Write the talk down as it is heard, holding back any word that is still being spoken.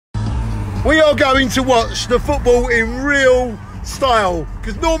We are going to watch the football in real style,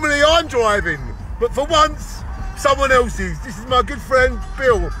 because normally I'm driving, but for once, someone else is. This is my good friend,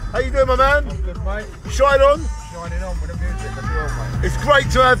 Bill. How you doing, my man? I'm good, mate. Shine on? Shining on with the music as well, mate. It's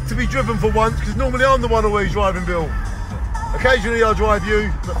great to be driven for once, because normally I'm the one always driving, Bill. Occasionally I drive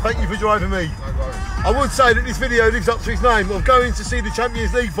you, but thank you for driving me. No worries. I would say that this video lives up to its name of going to see the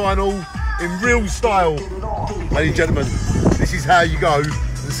Champions League final in real style. Ladies and gentlemen, this is how you go and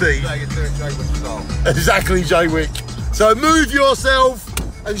see. Yeah, you're doing Jay Wick style. Exactly, Jay Wick. So move yourself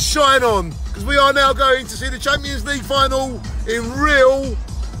and shine on, because we are now going to see the Champions League final in real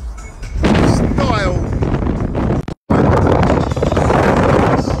style.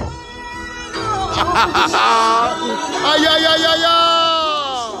 Ay, ay, ay, ay, ay.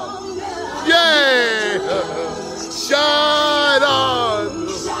 Yeah! Shine on!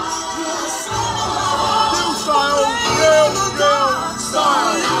 Real style, real style.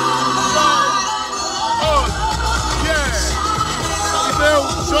 Shine on! Yeah! Hey Bill,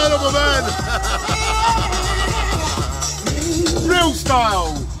 shine on, my man! Real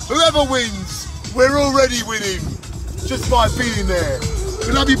style. Whoever wins, we're already winning just by being there.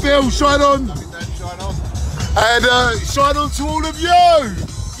 We love you, Bill. Shine on. Shine on. And shine on to all of you!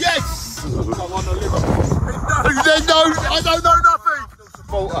 Yes! Come on, the Liverpool. I don't know nothing!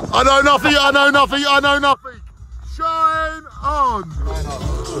 I know nothing, I know nothing, I know nothing! Shine on! Shine on.